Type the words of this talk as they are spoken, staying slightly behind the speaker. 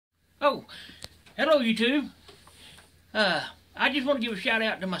Oh, hello YouTube. I just want to give a shout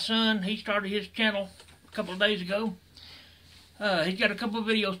out to my son. He started his channel a couple of days ago. He's got a couple of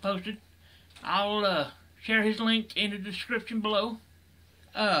videos posted. I'll share his link in the description below.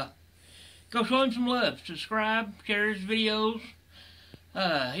 Go show him some love. Subscribe, share his videos.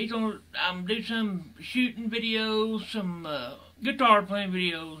 He's gonna do some shooting videos, some guitar playing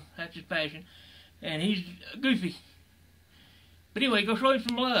videos. That's his passion, and he's goofy. But anyway, go show him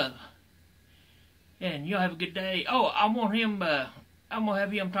some love, and y'all have a good day. Oh, I'm gonna have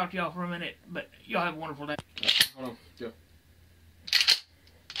him talk to y'all for a minute, but y'all have a wonderful day. Hold on, go.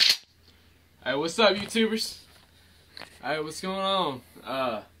 Hey, what's up, YouTubers? Hey, what's going on?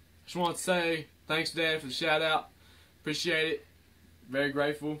 Just want to say thanks, Dad, for the shout out. Appreciate it. Very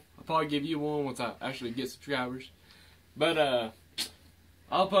grateful. I'll probably give you one once I actually get subscribers. But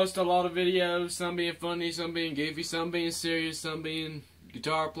I'll post a lot of videos, some being funny, some being goofy, some being serious, some being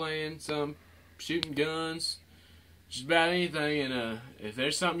guitar playing, some shooting guns, just about anything. And if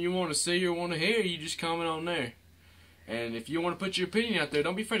there's something you want to see or want to hear, you just comment on there. And if you want to put your opinion out there,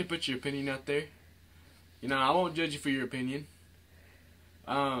 don't be afraid to put your opinion out there. You know, I won't judge you for your opinion.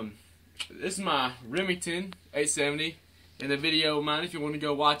 This is my Remington 870 in the video of mine. If you want to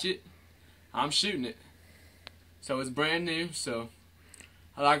go watch it, I'm shooting it. So it's brand new, so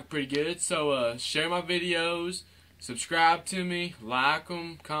I like it pretty good. So share my videos, subscribe to me, like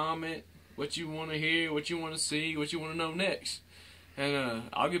them, comment what you want to hear, what you want to see, what you want to know next. And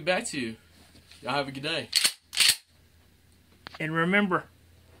I'll get back to you. Y'all have a good day. And remember,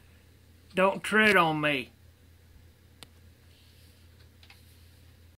 don't tread on me.